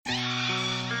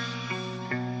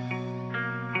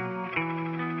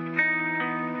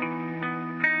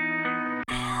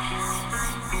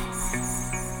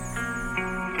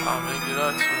I'll make it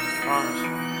up to you, promise.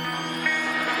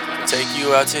 Take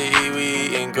you out to eat, we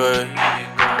eating good.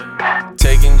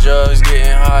 Taking drugs,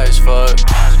 getting high as fuck.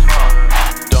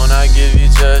 Don't I give you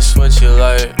just what you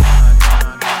like?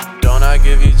 Don't I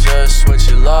give you just what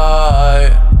you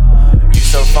like? You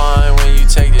so fine when you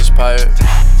take this pipe.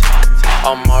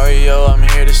 I'm Mario, I'm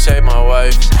here to save my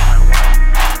wife.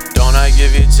 Don't I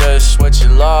give you just what you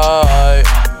like?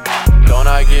 Don't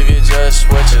I give you just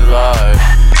what you like?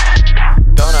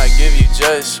 Don't I give you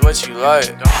just what you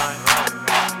like?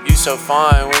 You so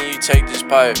fine when you take this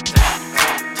pipe.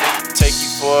 Take you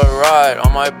for a ride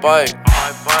on my bike.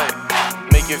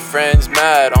 Make your friends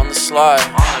mad on the slide.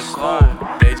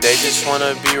 They just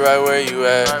wanna be right where you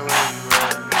at.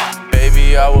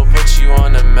 Baby, I will put you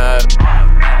on the map.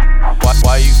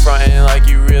 Why you frontin' like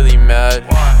you really mad?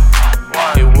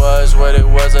 It was what it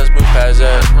was, let's move past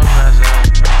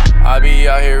that. I be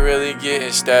out here really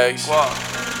getting stacks.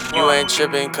 You ain't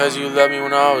trippin' cause you loved me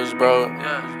when I was broke.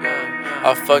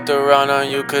 I fucked around on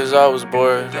you cause I was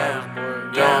bored.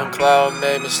 Young Cloud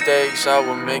made mistakes, I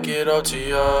will make it up to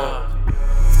you.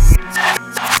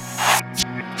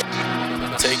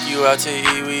 Take you out to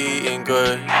eat, we eating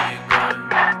good.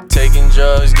 Taking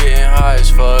drugs, getting high as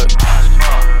fuck.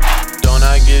 Don't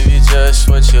I give you just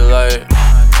what you like?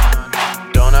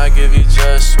 Don't I give you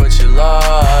just what you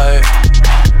like?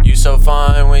 You so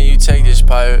fine when you take this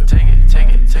pipe.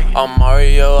 I'm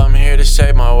Mario, I'm here to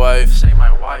save my wife.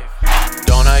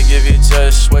 Don't I give you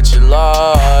just what you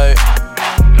like?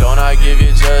 Don't I give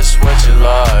you just what you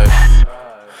like?